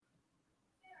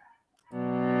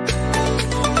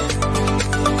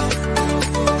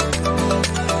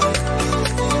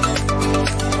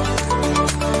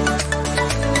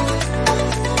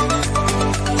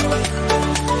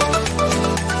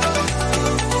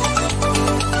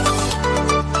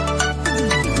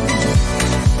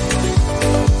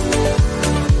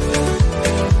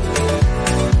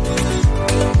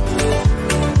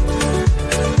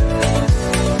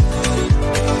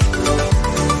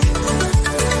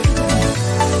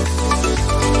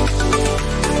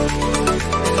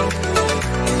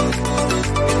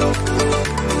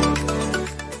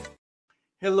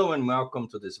Hello and welcome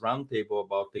to this roundtable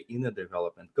about the Inner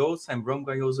Development Goals. I'm Rom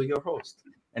Gaioso, your host.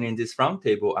 And in this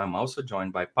roundtable, I'm also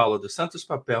joined by Paula do Santos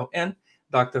Papel and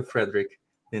Dr. Fredrik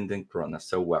Lindencrona.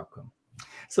 So welcome.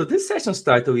 So this session's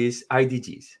title is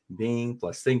IDGs, being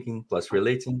plus thinking plus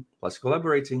relating plus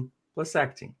collaborating plus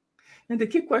acting. And the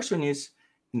key question is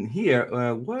in here,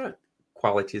 what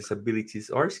qualities, abilities,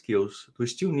 or skills do we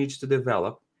still need to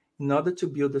develop in order to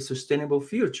build a sustainable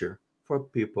future for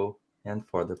people and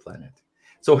for the planet?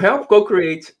 So help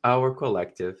co-create our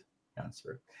collective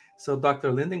answer. So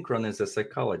Dr. Lindencrona is a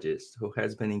psychologist who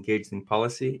has been engaged in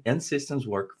policy and systems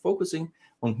work focusing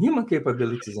on human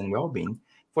capabilities and well-being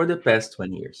for the past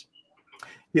 20 years.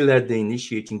 He led the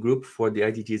initiating group for the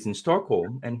IDGs in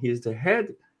Stockholm, and he is the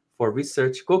head for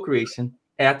research co-creation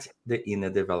at the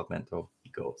Inner Developmental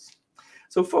Goals.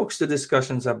 So, folks, the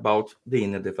discussions about the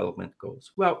Inner Development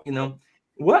Goals. Well,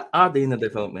 what are the Inner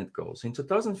Development Goals? In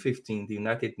 2015, the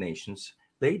United Nations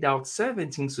laid out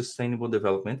 17 Sustainable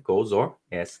Development Goals, or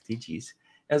SDGs,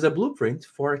 as a blueprint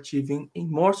for achieving a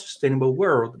more sustainable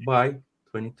world by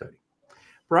 2030.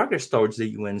 Progress towards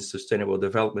the UN's Sustainable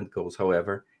Development Goals,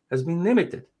 however, has been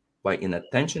limited by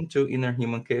inattention to inner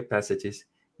human capacities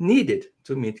needed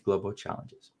to meet global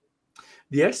challenges.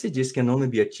 The SDGs can only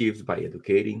be achieved by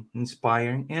educating,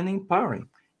 inspiring, and empowering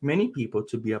many people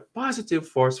to be a positive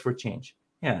force for change,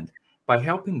 and by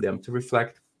helping them to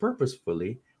reflect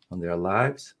purposefully on their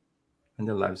lives and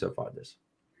the lives of others.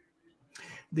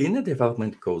 The Inner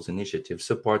Development Goals initiative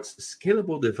supports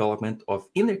scalable development of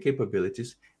inner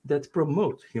capabilities that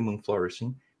promote human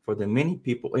flourishing for the many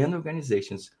people and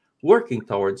organizations working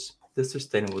towards the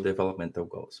Sustainable Developmental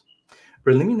Goals.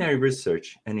 Preliminary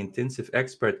research and intensive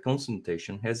expert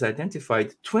consultation has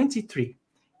identified 23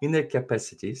 inner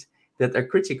capacities that are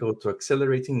critical to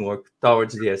accelerating work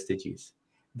towards the SDGs.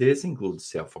 This includes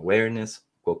self-awareness,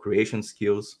 co-creation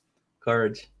skills,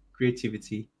 courage,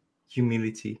 creativity,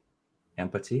 humility,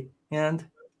 empathy, and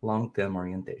long-term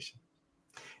orientation.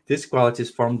 These qualities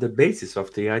form the basis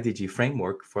of the IDG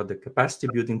framework for the capacity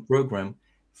building program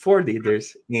for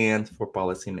leaders and for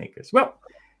policymakers. Well,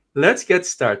 let's get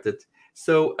started.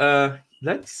 So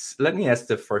let me ask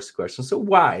the first question. So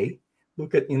why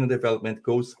look at inner development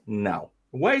goals now?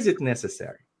 Why is it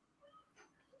necessary?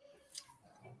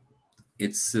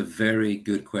 It's a very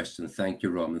good question. Thank you,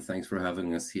 Rom, and thanks for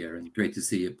having us here. And great to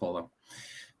see you, Paula.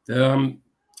 The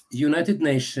United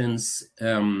Nations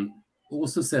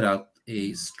also set out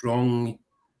a strong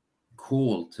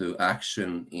call to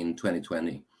action in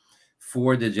 2020.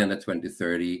 For the Agenda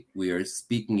 2030, we are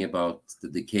speaking about the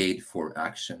decade for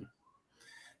action.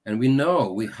 And we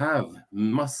know we have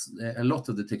a lot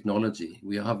of the technology,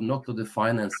 we have not of the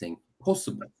financing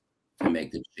possible to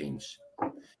make the change.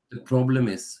 The problem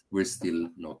is we're still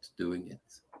not doing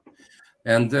it.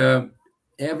 And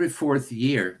every fourth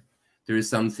year, there is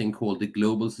something called the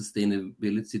Global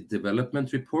Sustainability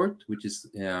Development Report, which is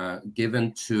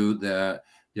given to the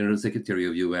General Secretary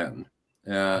of UN.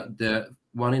 The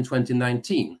one in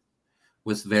 2019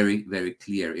 was very, very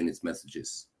clear in its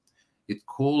messages. It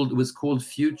was called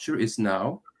Future is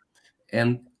Now.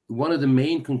 And one of the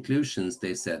main conclusions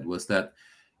they said was that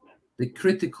the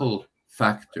critical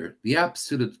factor, the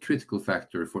absolute critical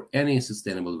factor for any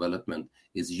sustainable development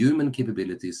is human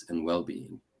capabilities and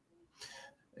well-being.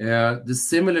 The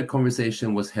similar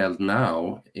conversation was held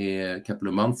now a couple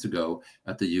of months ago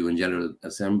at the UN General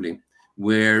Assembly,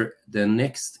 where the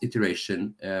next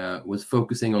iteration was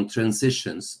focusing on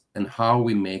transitions and how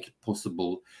we make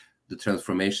possible the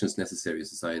transformations necessary in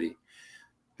society.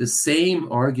 The same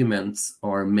arguments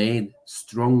are made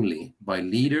strongly by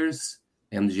leaders,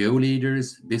 NGO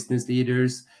leaders, business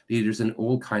leaders, leaders in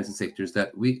all kinds of sectors,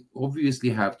 that we obviously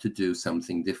have to do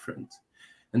something different.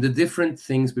 And the different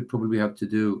things we probably have to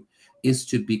do is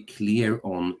to be clear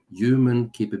on human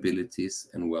capabilities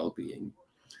and well-being.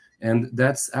 And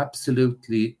that's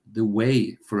absolutely the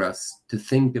way for us to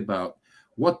think about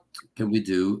what can we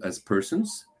do as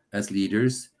persons, as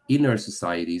leaders in our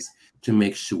societies to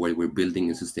make sure we're building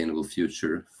a sustainable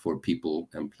future for people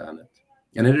and planet.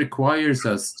 And it requires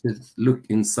us to look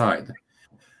inside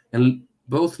and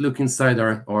both look inside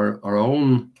our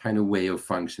own kind of way of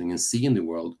functioning and seeing the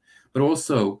world, but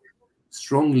also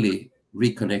strongly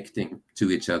reconnecting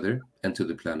to each other and to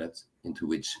the planet into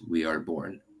which we are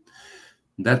born.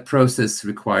 That process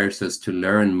requires us to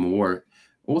learn more,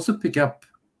 also pick up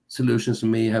solutions we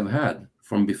may have had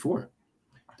from before.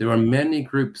 There are many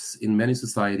groups in many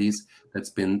societies that's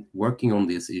been working on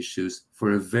these issues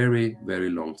for a very, very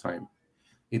long time.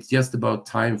 It's just about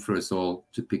time for us all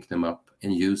to pick them up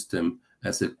and use them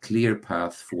as a clear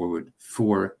path forward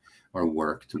for our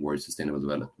work towards sustainable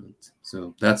development.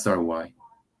 So that's our why.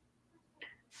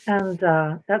 And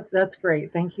that's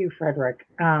great. Thank you, Fredrik.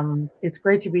 It's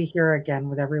great to be here again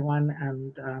with everyone,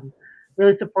 and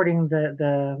really supporting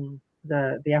the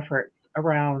efforts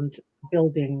around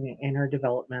building inner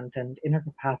development and inner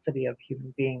capacity of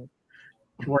human beings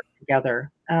to work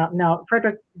together. Now,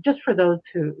 Fredrik, just for those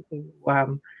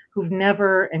who've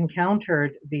never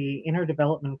encountered the inner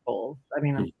development goals, I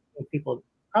mean, people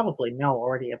probably know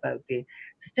already about the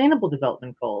Sustainable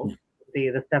Development Goals,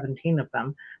 the 17 of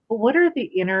them. But what are the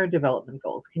inner development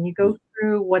goals? Can you go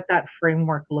through what that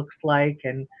framework looks like,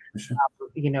 and Sure.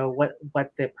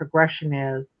 What the progression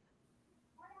is?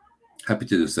 Happy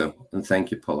to do so, and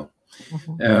thank you, Paula.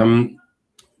 Mm-hmm.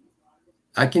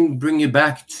 I can bring you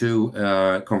back to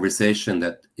a conversation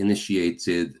that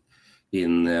initiated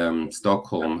in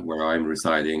Stockholm, where I'm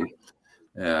residing,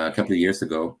 a couple of years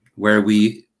ago, where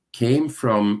we came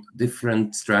from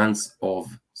different strands of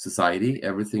society,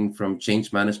 everything from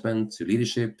change management to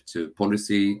leadership to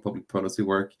policy, public policy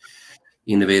work,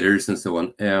 innovators, and so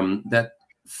on, that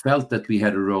felt that we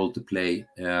had a role to play.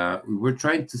 We were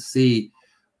trying to see,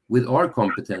 with our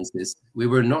competencies, we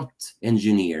were not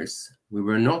engineers. We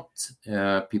were not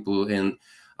people in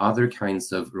other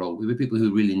kinds of role. We were people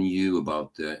who really knew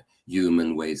about the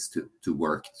human ways to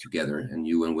work together and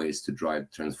human ways to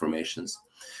drive transformations.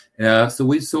 So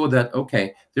we saw that,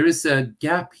 okay, there is a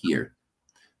gap here.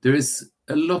 There is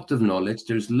a lot of knowledge.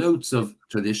 There's loads of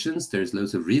traditions. There's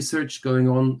loads of research going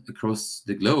on across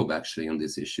the globe, actually, on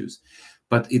these issues.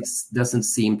 But it doesn't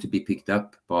seem to be picked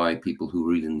up by people who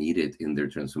really need it in their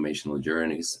transformational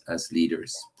journeys as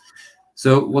leaders.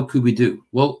 So what could we do?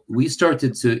 Well, we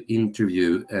started to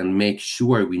interview and make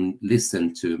sure we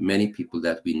listened to many people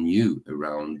that we knew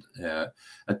around,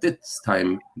 at this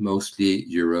time, mostly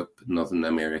Europe, Northern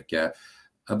America.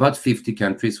 About 50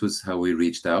 countries was how we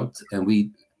reached out, and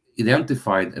we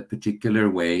identified a particular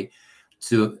way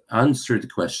to answer the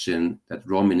question that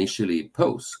Rom initially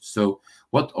posed. So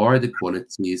what are the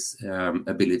qualities,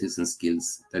 abilities, and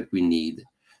skills that we need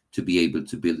to be able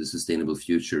to build a sustainable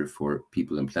future for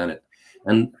people and planet?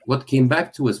 And what came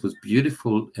back to us was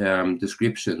beautiful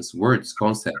descriptions, words,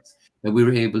 concepts that we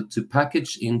were able to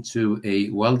package into a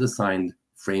well-designed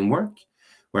framework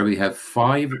where we have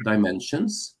 5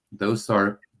 dimensions. Those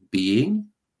are being,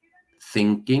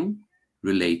 thinking,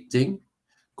 relating,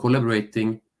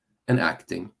 collaborating, and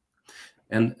acting.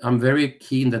 And I'm very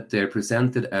keen that they're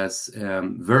presented as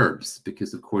verbs,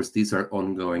 because, of course, these are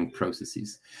ongoing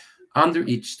processes. Under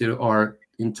each, there are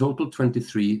in total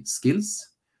 23 skills.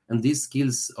 And these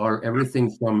skills are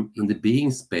everything from, in the being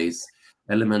space,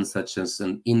 elements such as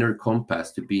an inner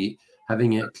compass, to be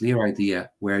having a clear idea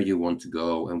where you want to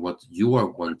go and what you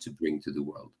want to bring to the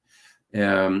world.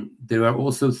 There are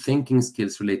also thinking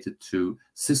skills related to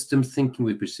system thinking,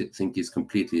 which we think is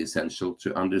completely essential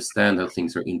to understand how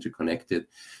things are interconnected.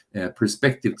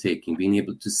 Perspective taking, being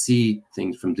able to see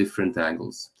things from different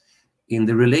angles. In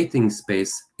the relating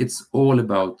space, it's all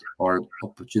about our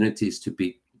opportunities to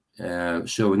be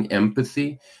showing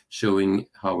empathy, showing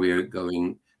how we are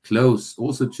going close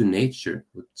also to nature,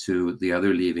 to the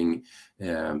other living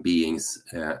beings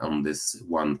on this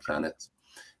one planet.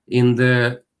 In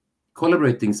the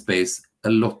collaborating space, a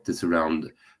lot is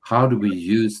around how do we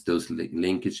use those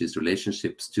linkages,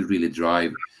 relationships to really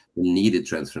drive the needed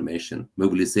transformation,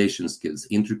 mobilization skills,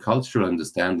 intercultural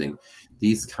understanding.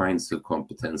 These kinds of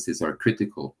competencies are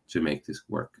critical to make this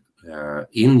work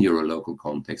in your local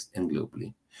context and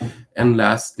globally. And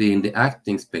lastly, in the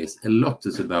acting space, a lot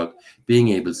is about being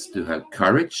able to have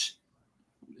courage,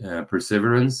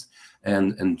 perseverance,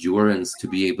 and endurance to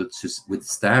be able to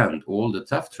withstand all the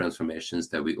tough transformations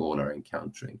that we all are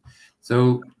encountering.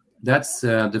 So that's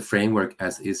the framework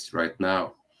as is right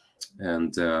now.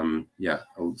 And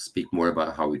I'll speak more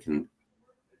about how we can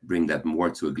bring that more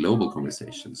to a global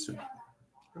conversation soon.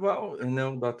 Well,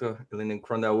 Dr.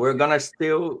 Lindencrona, we're going to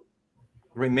still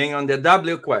remain on the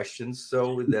W questions.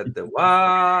 So that the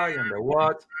why and the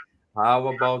what, how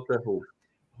about the who?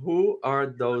 Who are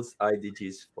those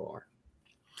IDGs for?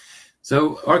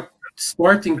 So our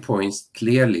starting points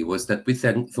clearly was that we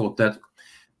then thought that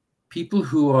people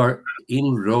who are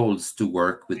in roles to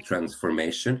work with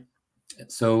transformation,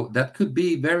 so that could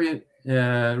be very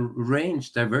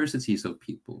range diversities of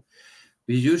people.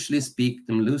 We usually speak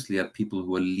them loosely at people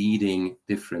who are leading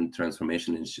different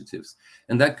transformation initiatives.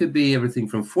 And that could be everything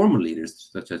from formal leaders,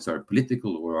 such as our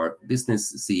political or our business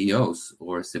CEOs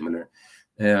or similar.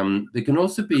 They can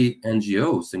also be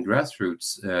NGOs and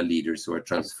grassroots leaders who are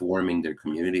transforming their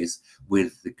communities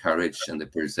with the courage and the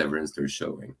perseverance they're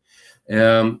showing.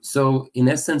 So in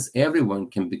essence, everyone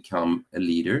can become a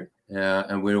leader,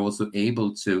 and we're also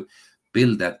able to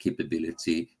build that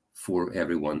capability for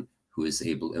everyone who is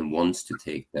able and wants to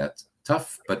take that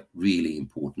tough but really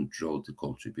important role to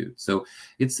contribute. So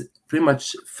it's pretty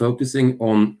much focusing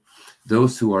on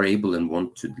those who are able and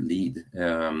want to lead,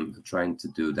 trying to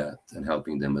do that and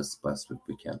helping them as best as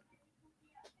we can.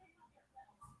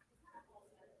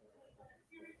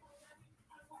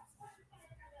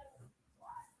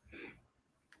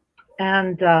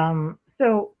 And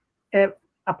so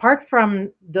apart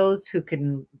from those who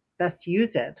can best use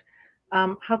it,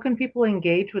 how can people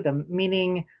engage with them?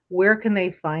 Meaning, where can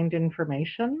they find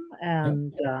information?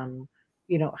 And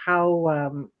you know,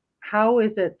 how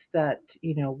is it that,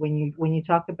 you know, when you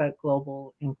talk about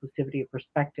global inclusivity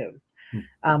perspectives,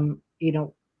 you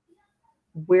know,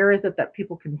 where is it that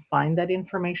people can find that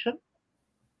information?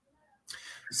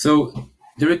 So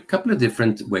there are a couple of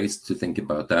different ways to think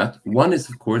about that. One is,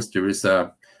 of course, there is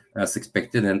a, as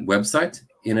expected, a website,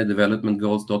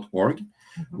 innerdevelopmentgoals.org,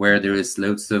 where there is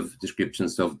loads of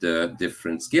descriptions of the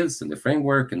different skills and the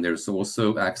framework, and there's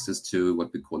also access to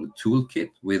what we call a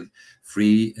toolkit with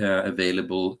free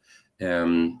available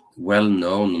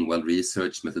well-known and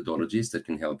well-researched methodologies that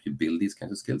can help you build these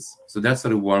kinds of skills. So that's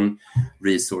sort of one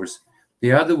resource.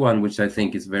 The other one, which I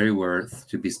think is very worth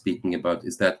to be speaking about,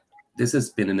 is that this has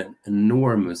been an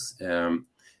enormous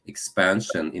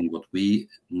expansion in what we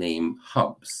name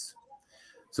hubs.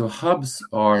 So hubs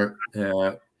are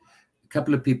a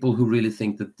couple of people who really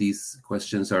think that these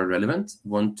questions are relevant,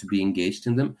 want to be engaged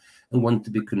in them, and want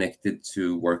to be connected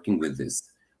to working with this.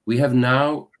 We have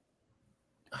now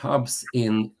hubs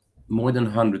in more than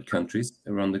 100 countries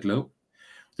around the globe.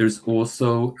 There's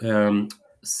also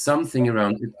something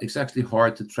around, it's actually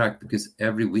hard to track because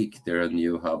every week there are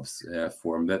new hubs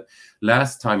formed. But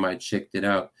last time I checked it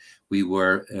out, we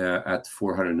were at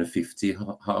 450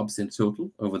 hubs in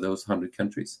total over those 100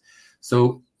 countries.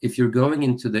 So if you're going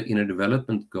into the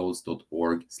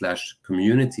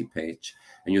innerdevelopmentgoals.org/community page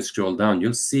and you scroll down,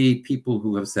 you'll see people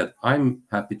who have said, I'm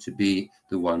happy to be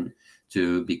the one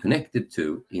to be connected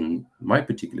to in my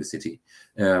particular city.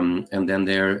 And then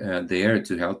they're there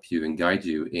to help you and guide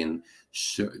you in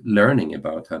learning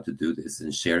about how to do this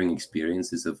and sharing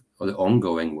experiences of the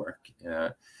ongoing work.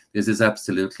 This is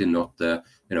absolutely not the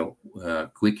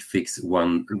quick fix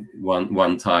one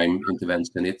time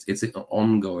intervention. It's an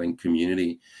ongoing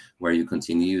community where you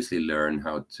continuously learn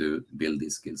how to build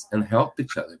these skills and help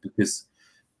each other, because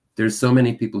there's so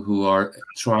many people who are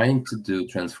trying to do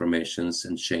transformations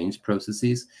and change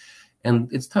processes,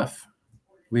 and it's tough.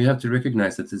 We have to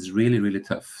recognize that it's really, really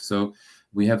tough. So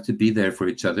we have to be there for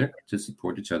each other, to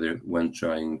support each other when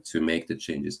trying to make the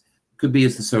changes. Could be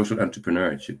as a social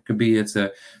entrepreneurship, could be it's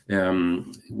a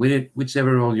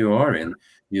whichever role you are in,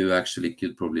 you actually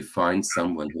could probably find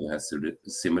someone who has a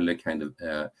similar kind of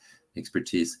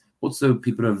expertise. Also,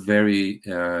 people are very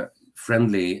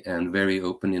friendly and very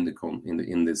open in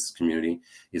this community,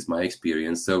 is my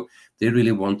experience. So they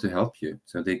really want to help you.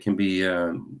 So they can be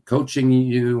coaching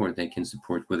you, or they can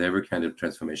support whatever kind of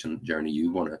transformation journey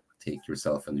you want to take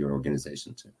yourself and your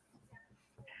organization to.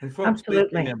 And folks,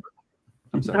 absolutely.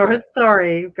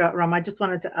 Sorry, Ram, I just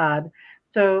wanted to add.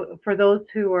 So for those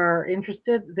who are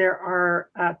interested, there are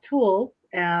tools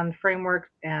and frameworks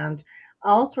and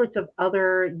all sorts of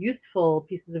other useful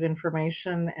pieces of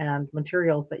information and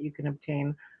materials that you can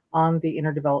obtain on the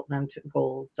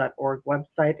innerdevelopmentgoals.org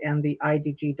website and the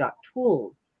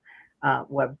idg.tools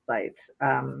website.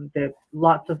 There's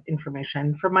lots of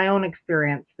information. From my own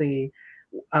experience, the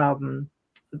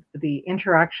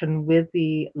interaction with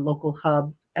the local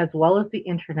hubs as well as the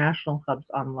international hubs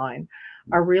online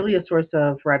are really a source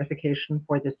of ratification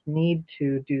for this need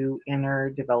to do inner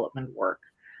development work.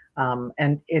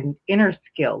 And in inner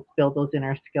skills, build those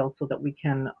inner skills so that we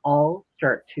can all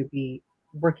start to be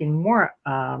working more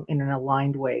in an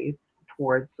aligned way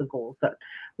towards the goals that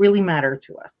really matter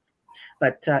to us.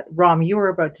 But Ram, you were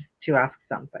about to ask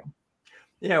something.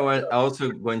 Yeah, well,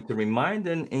 also going to remind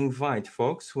and invite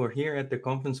folks who are here at the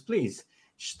conference, please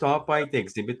stop by the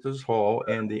exhibitors hall,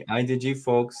 and the IDG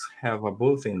folks have a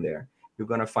booth in there. You're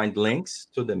going to find links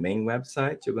to the main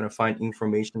website. You're going to find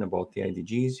information about the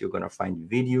IDGs. You're going to find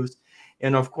videos.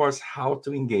 And of course, how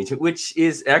to engage, which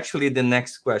is actually the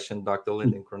next question, Dr.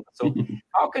 Lindencrona. So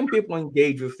how can people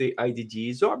engage with the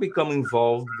IDGs or become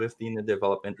involved with the inner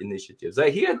development initiatives? I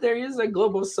hear there is a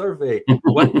global survey.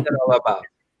 What is that all about?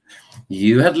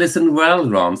 You had listened well,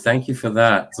 Ron. Thank you for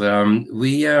that.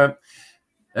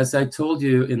 As I told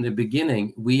you in the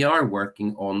beginning, we are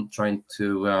working on trying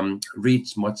to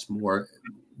reach much more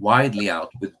widely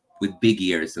out with big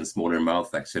ears and smaller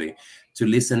mouth, actually, to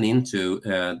listen into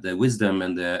the wisdom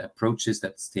and the approaches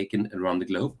that's taken around the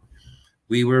globe.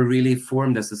 We were really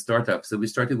formed as a startup, so we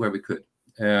started where we could.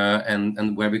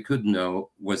 and where we could know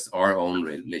was our own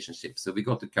relationship. So we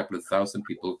got a couple of thousand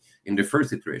people in the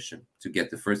first iteration to get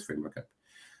the first framework up.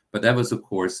 But that was, of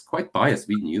course, quite biased.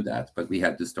 We knew that, but we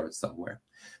had to start somewhere.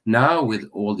 Now, with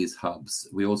all these hubs,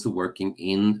 we're also working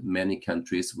in many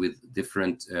countries with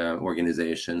different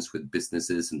organizations, with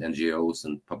businesses and NGOs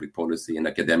and public policy and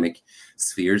academic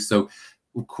spheres. So,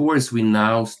 of course, we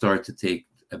now start to take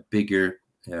a bigger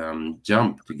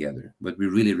jump together, but we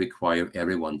really require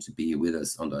everyone to be with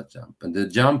us on that jump. And the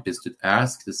jump is to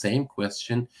ask the same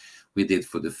question we did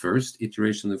for the first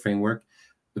iteration of the framework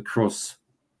across.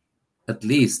 At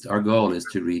least our goal is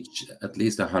to reach at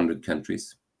least 100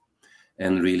 countries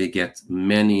and really get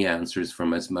many answers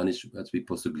from as many as we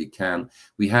possibly can.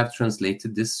 We have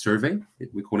translated this survey.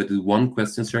 We call it the one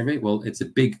question survey. Well, it's a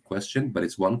big question, but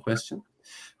it's one question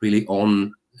really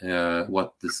on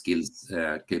what the skills,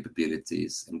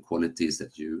 capabilities, and qualities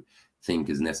that you think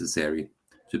is necessary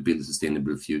to build a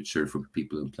sustainable future for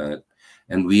people and planet.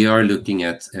 And we are looking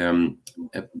at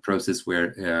a process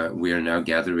where we are now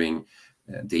gathering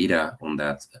data on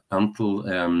that until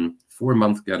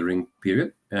 4-month gathering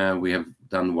period. We have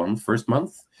done one first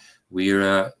month. We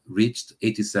reached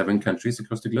 87 countries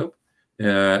across the globe,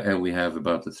 and we have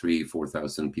about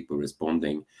 3,000-4,000 people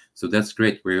responding. So that's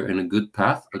great. We're in a good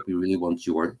path, but we really want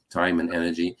your time and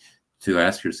energy to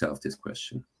ask yourself this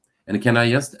question. And can I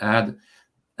just add,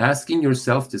 asking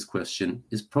yourself this question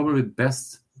is probably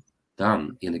best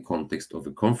done in the context of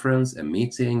a conference, a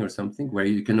meeting, or something where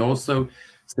you can also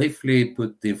safely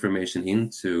put the information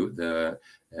into the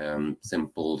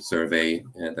simple survey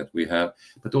that we have,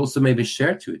 but also maybe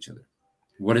share to each other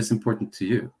what is important to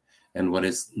you and what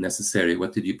is necessary.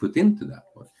 What did you put into that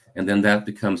one? And then that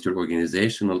becomes your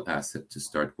organizational asset to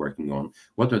start working on.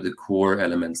 What are the core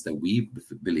elements that we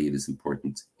believe is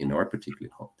important in our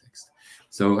particular context?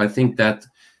 So I think that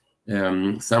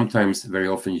sometimes very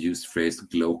often used phrase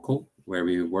glocal, where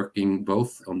we're working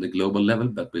both on the global level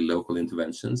but with local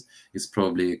interventions, is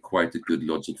probably quite a good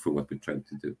logic for what we're trying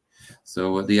to do.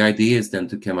 So the idea is then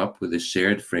to come up with a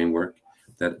shared framework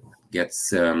that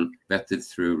gets vetted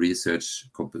through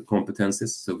research competencies.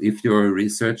 So if you're a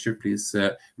researcher, please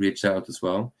reach out as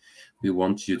well. We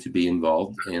want you to be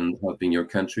involved in helping your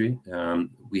country.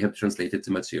 We have translated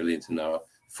the material into now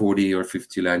 40 or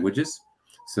 50 languages.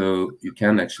 So you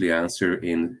can actually answer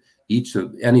in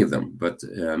any of them, but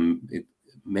it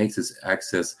makes us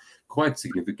access quite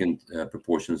significant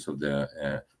proportions of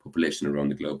the population around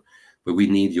the globe. But we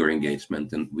need your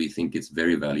engagement, and we think it's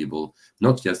very valuable,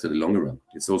 not just in the longer run.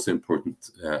 It's also important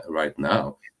right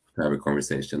now to have a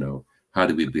conversation of how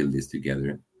do we build this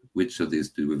together? Which of these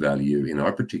do we value in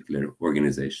our particular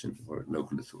organization or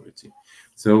local authority?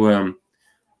 So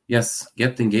yes,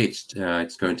 get engaged.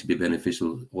 It's going to be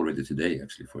beneficial already today,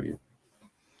 actually, for you.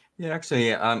 Yeah,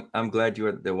 actually, I'm glad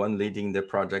you're the one leading the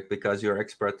project because you're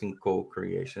expert in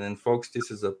co-creation. And folks,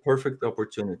 this is a perfect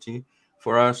opportunity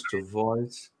for us to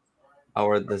voice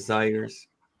our desires,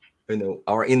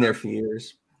 our inner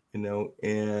fears,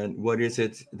 and what is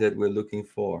it that we're looking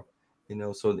for.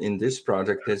 So in this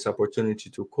project, there's opportunity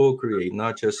to co-create,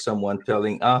 not just someone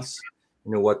telling us,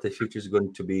 what the future is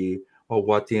going to be or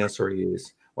what the answer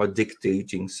is or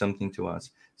dictating something to us.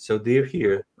 So they're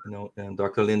here, and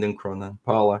Dr. Lindencrona and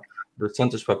Paula, the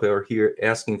Santos Papel are here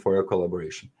asking for your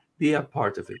collaboration. Be a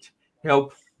part of it.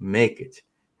 Help make it.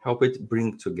 Help it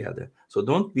bring together. So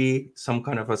don't be some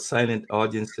kind of a silent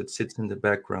audience that sits in the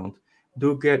background.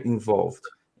 Do get involved.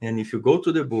 And if you go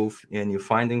to the booth and you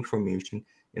find information,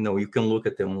 you can look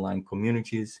at the online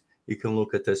communities. You can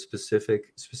look at the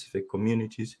specific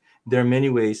communities. There are many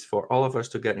ways for all of us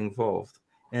to get involved.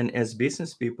 And as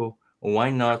business people, why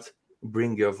not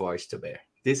bring your voice to bear?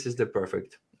 This is the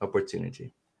perfect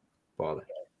opportunity, Paula.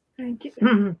 Thank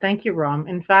you. Thank you, Rom.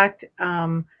 In fact,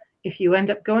 if you end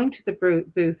up going to the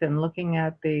booth and looking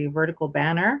at the vertical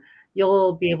banner,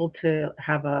 you'll be able to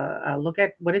have a look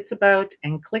at what it's about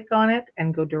and click on it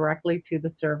and go directly to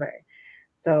the survey.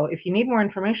 So if you need more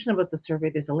information about the survey,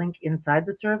 there's a link inside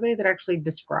the survey that actually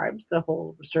describes the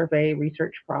whole survey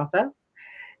research process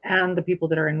and the people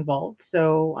that are involved.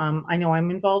 So I know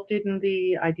I'm involved in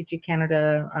the IDG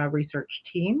Canada research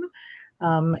team,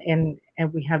 and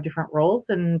we have different roles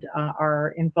and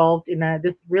are involved in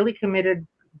this really committed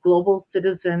global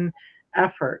citizen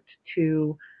effort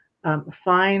to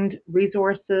find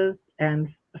resources and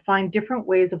find different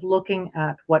ways of looking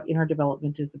at what inner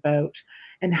development is about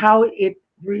and how it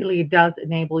really does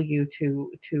enable you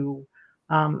to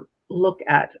look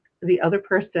at the other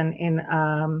person in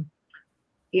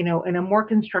in a more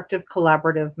constructive,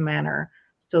 collaborative manner,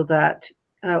 so that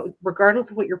regardless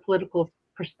of what your political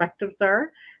perspectives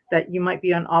are, that you might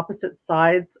be on opposite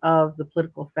sides of the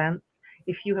political fence.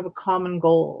 If you have a common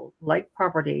goal, like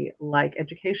poverty, like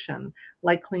education,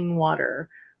 like clean water,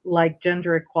 like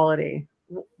gender equality,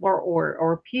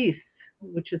 or peace,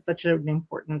 which is such an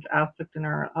important aspect in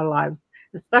our lives,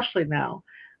 especially now,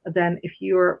 then if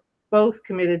you're both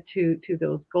committed to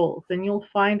those goals, then you'll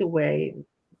find a way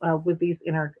with these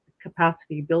inner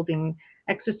capacity building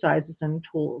exercises and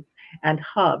tools and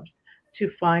hubs to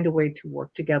find a way to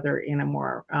work together in a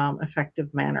more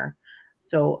effective manner.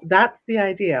 So that's the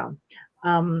idea.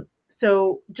 Um,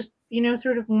 so just,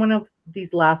 sort of one of these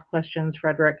last questions,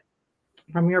 Fredrik,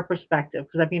 from your perspective,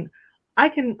 because I mean, I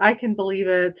can believe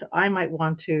it. I might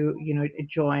want to,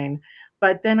 join,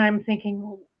 but then I'm thinking,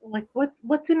 well, like,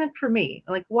 what's in it for me?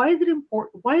 Like, why is it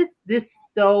important? Why is this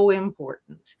so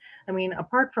important? I mean,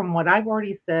 apart from what I've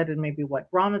already said and maybe what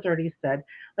Ron has already said,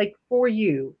 like, for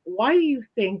you, why do you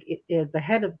think it is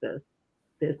ahead of this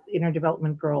inner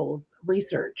development goals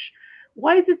research?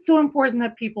 Why is it so important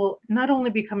that people not only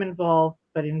become involved,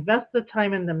 but invest the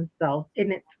time in themselves?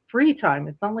 And it's free time.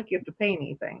 It's not like you have to pay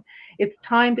anything. It's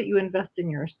time that you invest in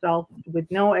yourself with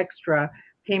no extra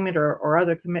payment or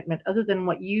other commitment other than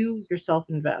what you yourself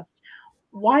invest.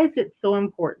 Why is it so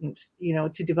important,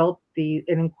 to develop these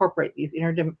and incorporate these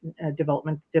inner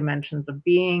development dimensions of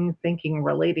being, thinking,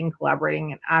 relating,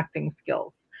 collaborating, and acting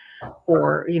skills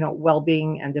for,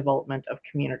 well-being and development of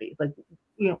communities? Like,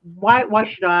 why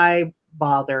should I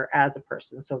bother as a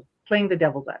person? So playing the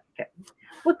devil's advocate,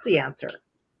 what's the answer?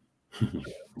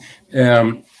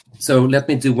 So let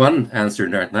me do one answer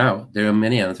right now. There are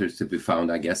many answers to be found,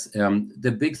 I guess.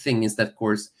 The big thing is that, of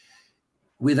course,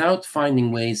 without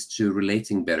finding ways to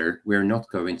relating better, we're not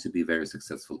going to be very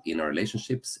successful in our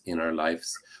relationships, in our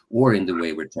lives, or in the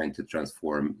way we're trying to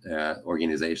transform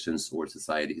organizations or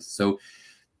societies. So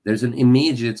there's an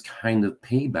immediate kind of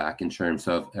payback in terms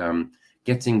of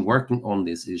working on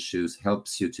these issues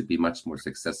helps you to be much more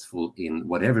successful in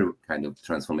whatever kind of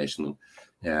transformational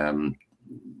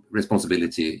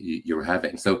responsibility you're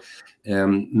having. So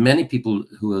many people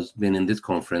who have been in this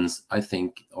conference, I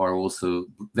think, are also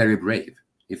very brave.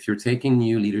 If you're taking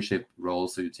new leadership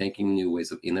roles or you're taking new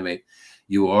ways of innovate,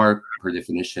 you are, per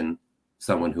definition,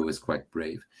 someone who is quite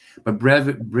brave. But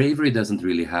bravery doesn't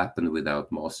really happen without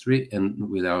mastery and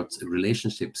without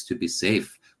relationships to be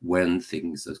safe when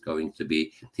things are going to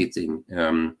be hitting.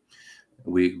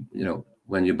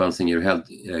 When you're bouncing your head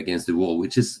against the wall,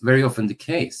 which is very often the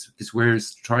case, because we're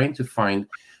trying to find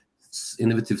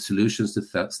innovative solutions to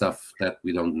stuff that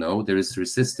we don't know. There is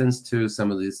resistance to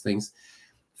some of these things.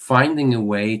 Finding a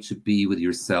way to be with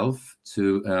yourself,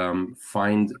 to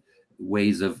find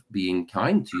ways of being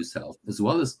kind to yourself as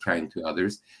well as kind to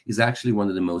others is actually one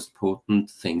of the most potent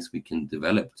things we can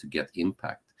develop to get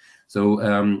impact.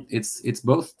 So it's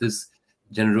both this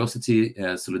generosity,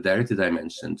 solidarity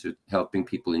dimension to helping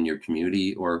people in your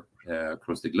community or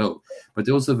across the globe, but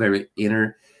also very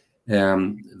inner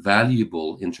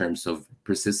valuable in terms of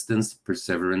persistence,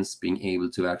 perseverance, being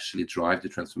able to actually drive the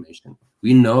transformation.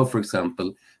 We know, for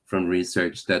example, from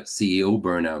research that CEO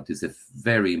burnout is a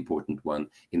very important one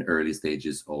in early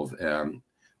stages of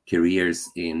careers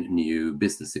in new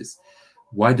businesses.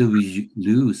 Why do we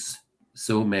lose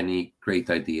so many great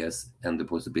ideas and the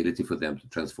possibility for them to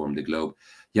transform the globe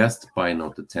just by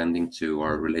not attending to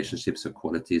our relationships or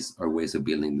qualities, our ways of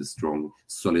building the strong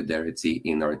solidarity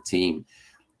in our team?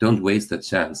 Don't waste that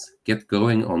chance. Get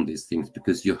going on these things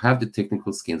because you have the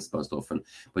technical skills most often,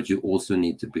 but you also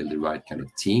need to build the right kind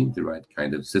of team, the right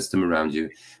kind of system around you.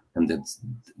 And that's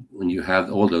when you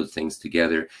have all those things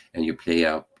together and you play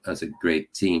out as a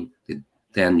great team,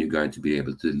 then you're going to be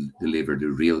able to deliver the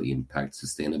real impact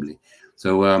sustainably.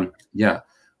 So,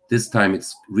 this time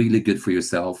it's really good for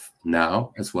yourself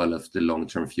now, as well as the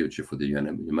long-term future for the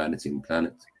humanity and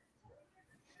planet.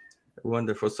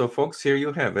 Wonderful. So, folks, here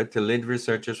you have it. The lead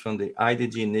researchers from the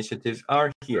IDG initiative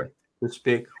are here to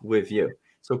speak with you.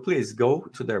 So please go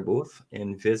to their booth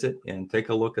and visit and take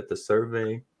a look at the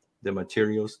survey, the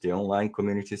materials, the online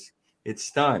communities. It's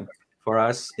time for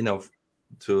us,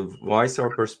 to voice our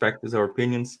perspectives, our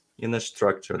opinions in a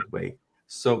structured way.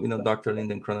 So, Dr.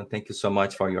 Lindencrona, thank you so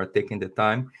much for your taking the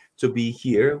time to be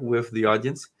here with the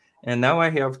audience. And now I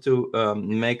have to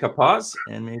make a pause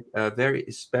and make a very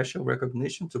special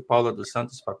recognition to Paula dos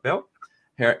Santos Papel,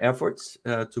 her efforts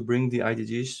to bring the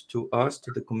IDGs to us,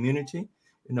 to the community.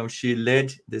 She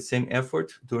led the same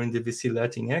effort during the VC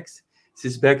Latinx.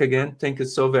 She's back again. Thank you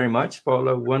so very much,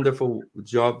 Paula. Wonderful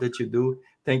job that you do.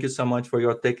 Thank you so much for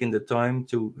your taking the time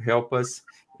to help us,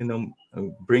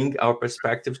 bring our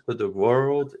perspectives to the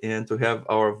world and to have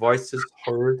our voices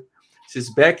heard. She's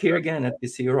back here again at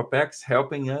VC EUROPEX,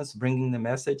 helping us, bringing the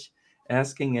message,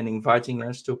 asking and inviting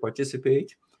us to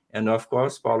participate. And of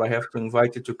course, Paula, I have to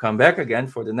invite you to come back again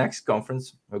for the next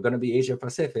conference. We're going to be Asia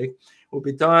Pacific. Will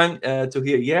be time to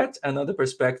hear yet another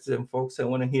perspective. And folks, I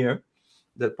want to hear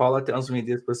that Paula tells me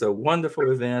this was a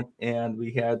wonderful event and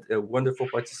we had a wonderful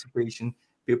participation.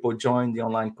 People joined the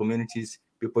online communities.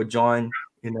 People joined,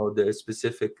 the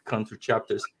specific country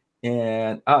chapters.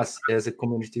 And us as a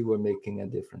community were making a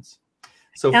difference.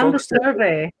 So and folks, the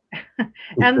survey.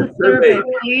 And the survey,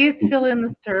 please fill in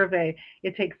the survey.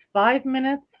 It takes 5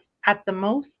 minutes at the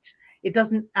most. It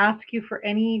doesn't ask you for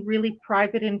any really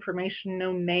private information,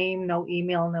 no name, no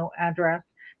email, no address,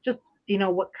 just,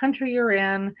 what country you're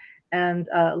in and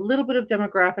a little bit of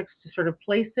demographics to sort of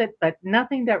place it, but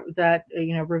nothing that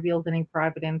reveals any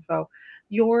private info.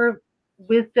 Your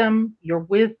wisdom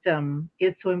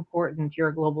is so important. You're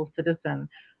a global citizen.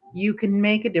 You can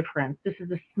make a difference. This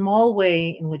is a small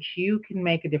way in which you can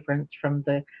make a difference from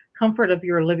the comfort of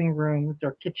your living rooms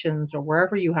or kitchens or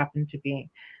wherever you happen to be.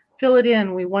 Fill it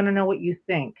in. We want to know what you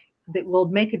think. That will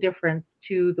make a difference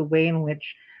to the way in which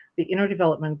the Inner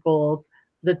Development Goals,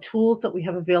 the tools that we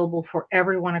have available for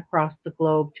everyone across the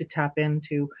globe to tap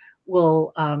into,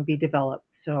 will be developed.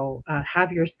 So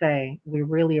have your say. We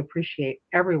really appreciate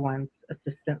everyone's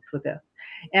assistance with this.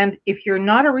 And if you're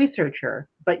not a researcher,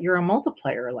 but you're a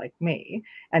multiplayer like me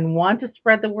and want to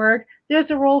spread the word,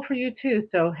 there's a role for you too.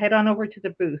 So head on over to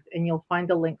the booth and you'll find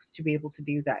the links to be able to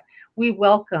do that. We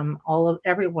welcome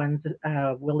everyone's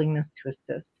willingness to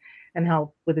assist and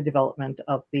help with the development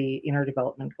of the Inner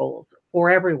Development Goals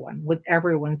for everyone, with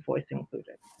everyone's voice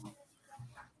included.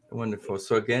 Wonderful.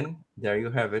 So again, there you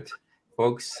have it.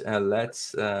 Folks,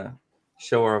 let's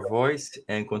show our voice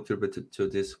and contribute to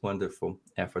this wonderful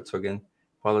effort. So again,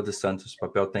 Paula dos Santos,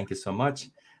 Papel, thank you so much.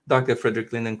 Dr. Fredrik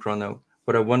Lindencrona,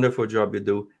 what a wonderful job you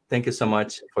do. Thank you so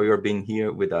much for your being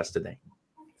here with us today.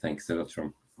 Thanks a lot,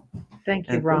 Rom. Thank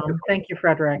you, Rom. Thank you,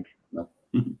 Fredrik.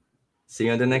 See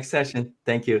you in the next session.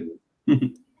 Thank you.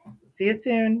 See you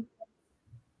soon.